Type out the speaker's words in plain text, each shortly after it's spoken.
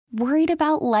Worried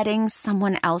about letting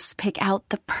someone else pick out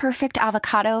the perfect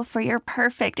avocado for your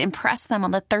perfect impress them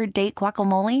on the third date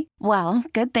guacamole? Well,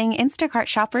 good thing Instacart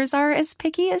shoppers are as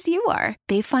picky as you are.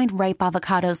 They find ripe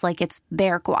avocados like it's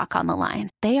their guac on the line.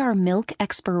 They are milk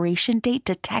expiration date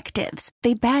detectives.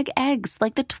 They bag eggs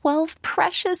like the 12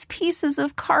 precious pieces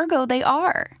of cargo they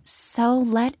are. So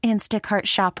let Instacart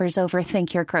shoppers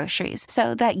overthink your groceries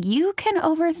so that you can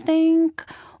overthink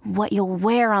what you'll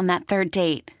wear on that third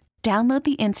date. Download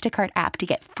the Instacart app to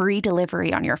get free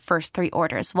delivery on your first 3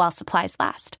 orders while supplies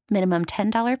last. Minimum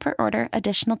 $10 per order.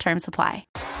 Additional terms apply.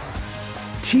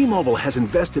 T-Mobile has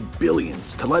invested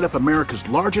billions to light up America's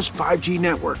largest 5G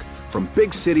network, from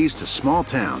big cities to small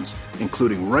towns,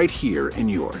 including right here in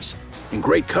yours. And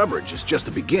great coverage is just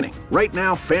the beginning. Right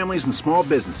now, families and small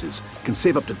businesses can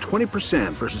save up to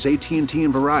 20% versus AT&T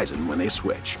and Verizon when they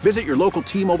switch. Visit your local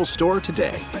T-Mobile store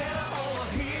today.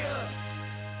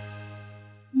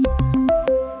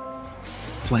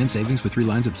 Plan savings with 3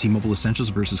 lines of T-Mobile Essentials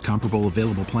versus comparable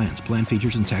available plans. Plan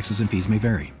features and taxes and fees may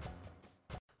vary.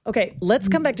 Okay, let's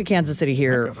come back to Kansas City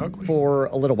here for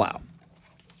a little while.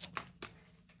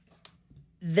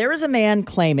 There is a man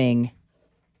claiming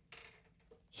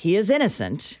he is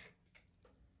innocent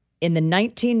in the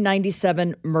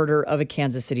 1997 murder of a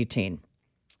Kansas City teen.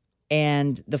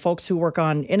 And the folks who work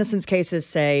on innocence cases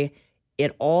say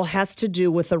it all has to do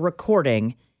with a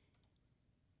recording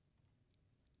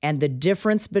and the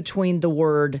difference between the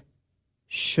word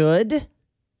should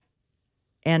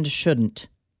and shouldn't.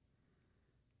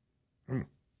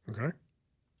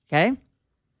 Okay.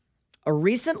 A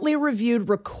recently reviewed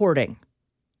recording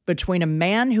between a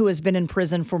man who has been in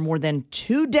prison for more than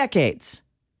 2 decades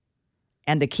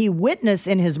and the key witness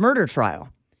in his murder trial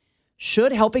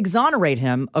should help exonerate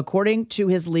him, according to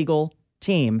his legal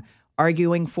team,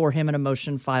 arguing for him in a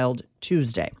motion filed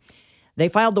Tuesday. They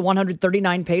filed the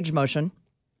 139-page motion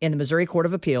in the Missouri Court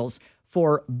of Appeals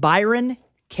for Byron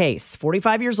Case,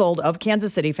 45 years old, of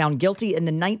Kansas City, found guilty in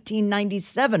the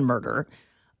 1997 murder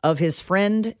of his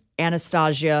friend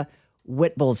Anastasia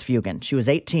Wittbolsfugen. She was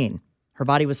 18. Her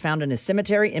body was found in a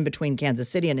cemetery in between Kansas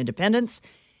City and Independence.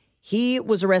 He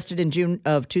was arrested in June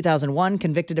of 2001,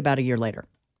 convicted about a year later.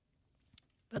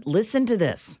 But listen to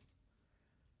this.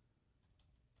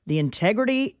 The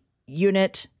integrity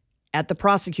unit at the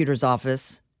prosecutor's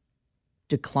office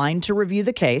declined to review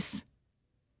the case.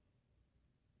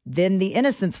 Then the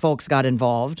innocence folks got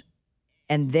involved,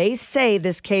 and they say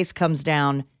this case comes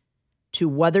down to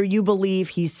whether you believe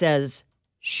he says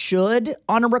should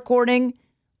on a recording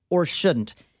or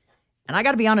shouldn't. And I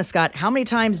got to be honest, Scott, how many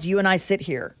times do you and I sit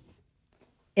here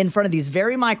in front of these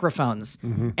very microphones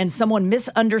and someone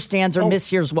misunderstands or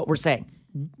mishears what we're saying?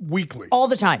 Weekly. All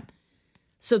the time.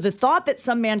 So the thought that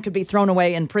some man could be thrown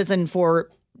away in prison for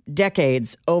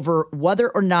decades over whether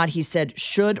or not he said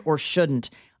should or shouldn't,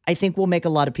 I think will make a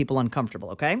lot of people uncomfortable,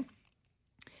 okay?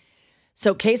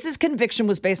 So Case's conviction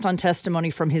was based on testimony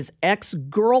from his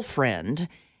ex-girlfriend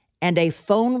and a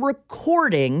phone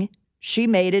recording she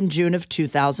made in June of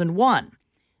 2001.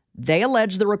 They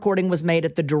allege the recording was made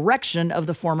at the direction of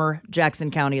the former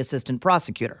Jackson County assistant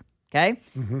prosecutor, okay?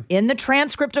 In the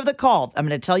transcript of the call, I'm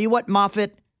going to tell you what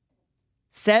Moffitt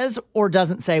says or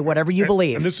doesn't say, whatever you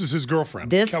believe. And this is his girlfriend,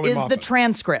 This Kelly is Moffitt. the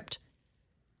transcript.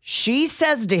 She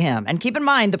says to him, and keep in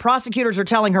mind, the prosecutors are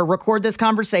telling her, record this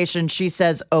conversation. She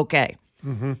says, okay.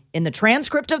 In the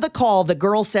transcript of the call, the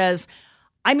girl says,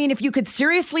 I mean, if you could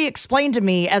seriously explain to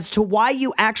me as to why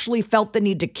you actually felt the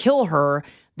need to kill her,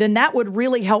 then that would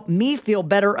really help me feel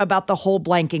better about the whole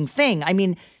blanking thing. I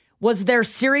mean, was there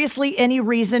seriously any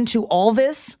reason to all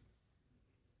this?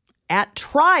 At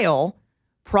trial,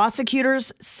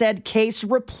 prosecutors said Case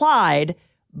replied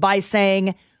by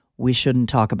saying, we shouldn't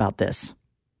talk about this.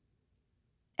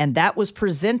 And that was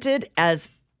presented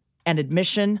as an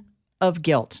admission of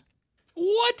guilt.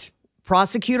 What?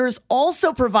 Prosecutors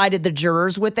also provided the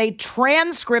jurors with a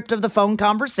transcript of the phone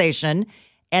conversation.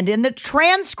 And in the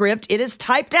transcript, it is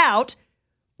typed out,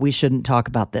 we shouldn't talk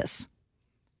about this.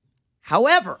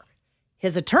 However,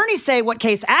 his attorneys say what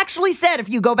Case actually said, if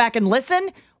you go back and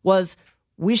listen, was,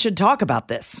 we should talk about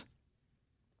this.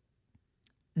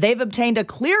 They've obtained a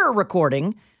clearer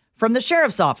recording from the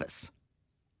sheriff's office.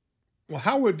 Well,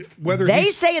 how would, whether they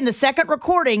say in the second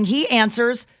recording, he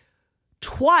answers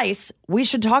twice, we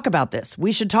should talk about this.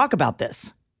 We should talk about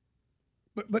this.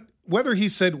 But whether he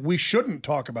said we shouldn't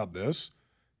talk about this,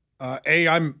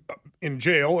 I'm in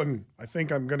jail and I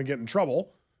think I'm going to get in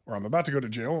trouble, or I'm about to go to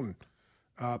jail and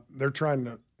they're trying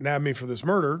to nab me for this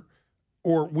murder,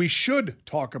 or we should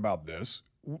talk about this.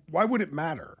 Why would it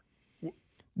matter?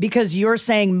 Because you're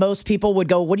saying most people would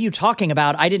go, what are you talking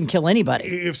about? I didn't kill anybody.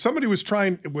 If somebody was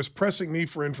pressing me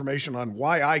for information on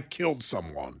why I killed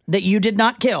someone that you did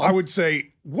not kill, I would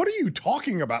say, what are you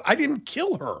talking about? I didn't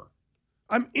kill her.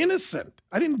 I'm innocent.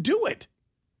 I didn't do it.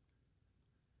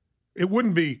 It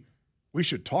wouldn't be, we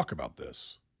should talk about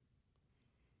this.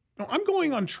 No, I'm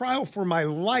going on trial for my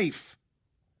life.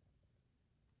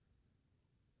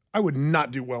 I would not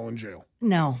do well in jail.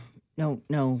 No.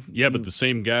 Yeah, but the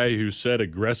same guy who said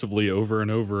aggressively over and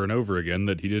over and over again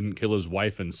that he didn't kill his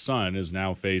wife and son is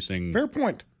now facing... Fair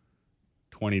point.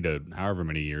 20 to however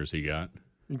many years he got.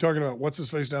 You talking about what's his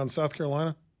face down in South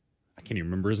Carolina? I can't even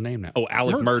remember his name now. Oh,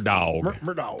 Alec Murdaugh.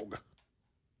 Murdaugh.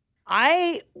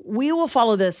 We will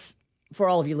follow this for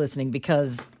all of you listening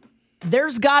because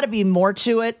there's got to be more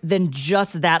to it than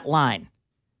just that line.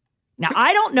 Now,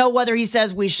 I don't know whether he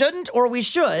says we shouldn't or we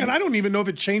should. And I don't even know if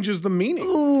it changes the meaning.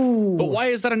 Ooh. But why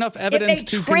is that enough evidence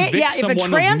to convict someone if a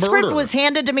transcript of murder? was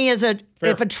handed to me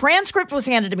if a transcript was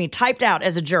handed to me typed out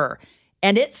as a juror,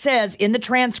 and it says in the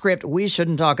transcript, we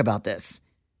shouldn't talk about this.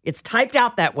 It's typed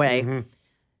out that way. Mm-hmm.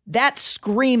 That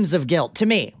screams of guilt to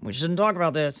me. We shouldn't talk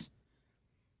about this.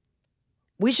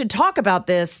 We should talk about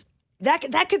this.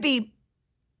 That could be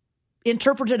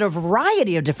interpreted a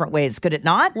variety of different ways, could it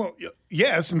not? Well,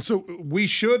 yes, and so we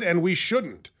should and we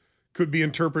shouldn't could be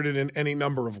interpreted in any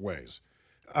number of ways.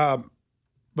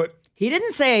 But he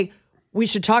didn't say we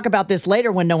should talk about this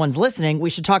later when no one's listening. We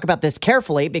should talk about this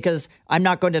carefully because I'm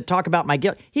not going to talk about my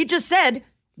guilt. He just said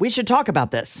we should talk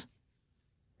about this.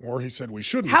 Or he said we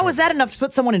shouldn't. How is that enough to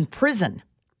put someone in prison?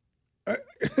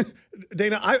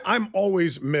 Dana, I'm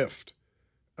always miffed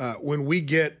when we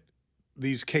get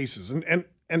these cases. And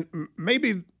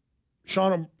maybe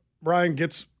Sean O'Brien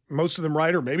gets most of them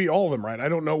right, or maybe all of them right. I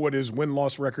don't know what his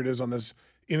win-loss record is on this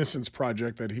Innocence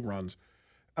Project that he runs.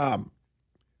 But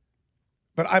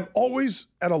I'm always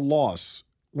at a loss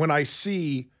when I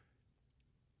see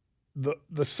the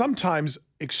sometimes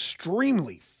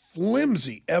extremely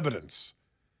flimsy evidence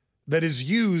that is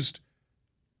used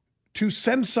to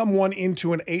send someone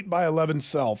into an 8x11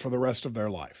 cell for the rest of their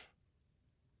life.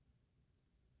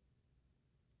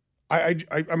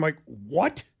 I'm like,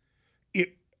 what?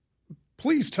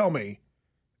 Please tell me,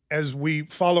 as we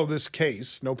follow this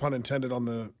case, no pun intended on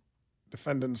the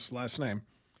defendant's last name,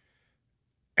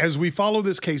 as we follow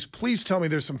this case, please tell me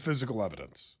there's some physical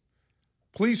evidence.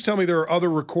 Please tell me there are other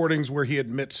recordings where he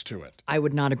admits to it. I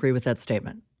would not agree with that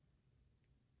statement.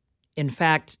 In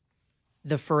fact,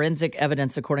 the forensic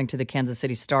evidence, according to the Kansas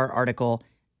City Star article,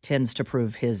 tends to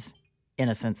prove his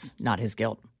innocence, not his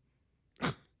guilt.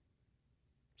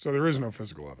 So there is no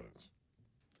physical evidence.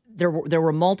 There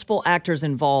were multiple actors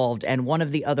involved, and one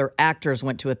of the other actors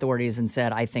went to authorities and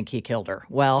said, I think he killed her.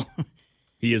 Well,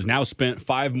 he has now spent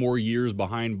 5 more years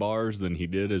behind bars than he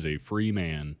did as a free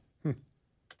man.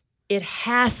 It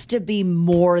has to be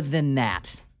more than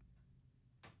that.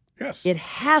 Yes. It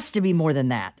has to be more than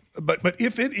that. But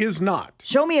if it is not.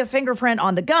 Show me a fingerprint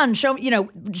on the gun. Show me,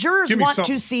 jurors want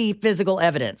to see physical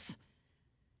evidence.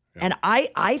 Yeah. And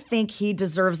I think he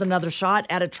deserves another shot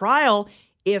at a trial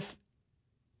if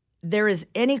there is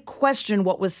any question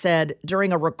what was said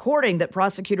during a recording that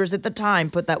prosecutors at the time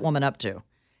put that woman up to.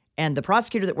 And the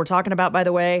prosecutor that we're talking about, by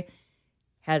the way,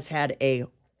 has had a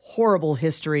horrible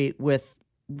history with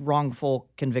wrongful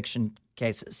conviction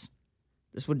cases.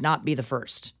 This would not be the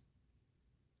first.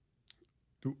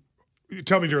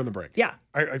 Tell me during the break. Yeah.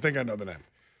 I think I know the name.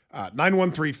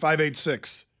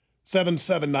 913-586-7798,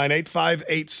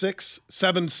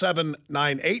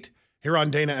 586-7798, here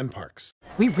on Dana and Parks.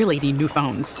 We really need new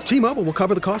phones. T-Mobile will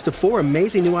cover the cost of 4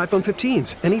 amazing new iPhone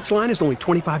 15s, and each line is only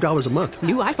 $25 a month.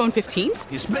 New iPhone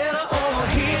 15s? It's better over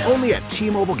here. Only at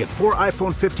T-Mobile, get 4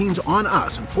 iPhone 15s on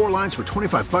us and 4 lines for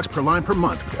 $25 per line per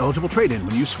month with eligible trade-in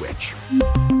when you switch.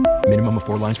 Minimum of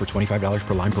 4 lines for $25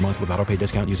 per line per month with autopay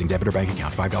discount using debit or bank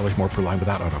account. $5 more per line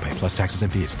without autopay, plus taxes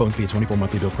and fees. Phone fee at 24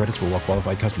 monthly bill credits for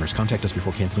well-qualified customers. Contact us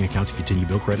before canceling account to continue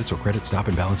bill credits or credit stop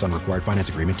and balance on required finance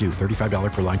agreement due.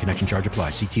 $35 per line connection charge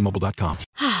applies. See T-Mobile.com.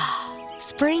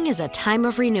 Spring is a time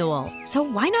of renewal, so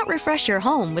why not refresh your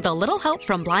home with a little help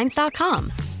from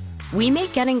Blinds.com? We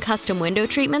make getting custom window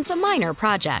treatments a minor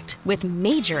project with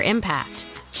major impact.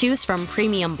 Choose from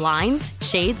premium blinds,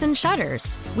 shades, and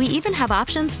shutters. We even have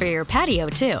options for your patio,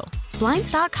 too.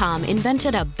 Blinds.com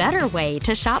invented a better way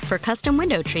to shop for custom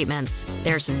window treatments.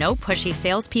 There's no pushy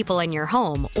salespeople in your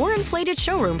home or inflated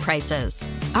showroom prices.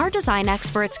 Our design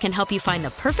experts can help you find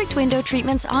the perfect window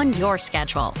treatments on your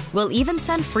schedule. We'll even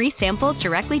send free samples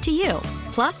directly to you.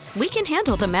 Plus, we can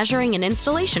handle the measuring and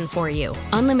installation for you.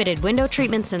 Unlimited window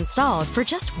treatments installed for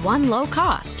just one low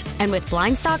cost. And with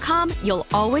Blinds.com, you'll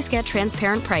always get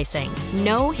transparent pricing.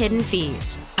 No hidden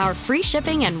fees. Our free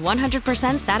shipping and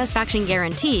 100% satisfaction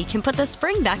guarantee can put the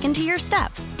spring back into your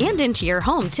step and into your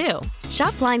home, too.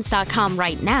 Shop Blinds.com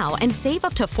right now and save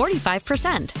up to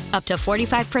 45%. Up to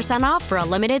 45% off for a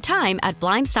limited time at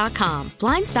Blinds.com.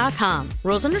 Blinds.com.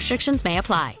 Rules and restrictions may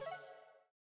apply.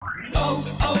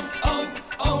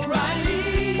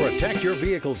 O'Reilly. Protect your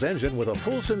vehicle's engine with a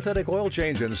full synthetic oil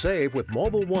change and save with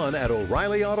Mobile One at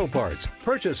O'Reilly Auto Parts.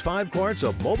 Purchase 5 quarts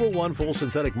of Mobile One full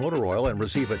synthetic motor oil and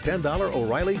receive a $10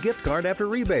 O'Reilly gift card after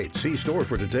rebate. See store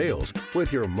for details.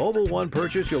 With your Mobile One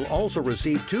purchase, you'll also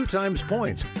receive 2 times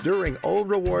points during O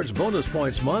Rewards Bonus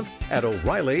Points Month at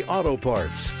O'Reilly Auto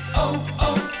Parts.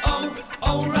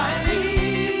 O'Reilly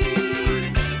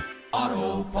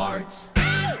Auto Parts.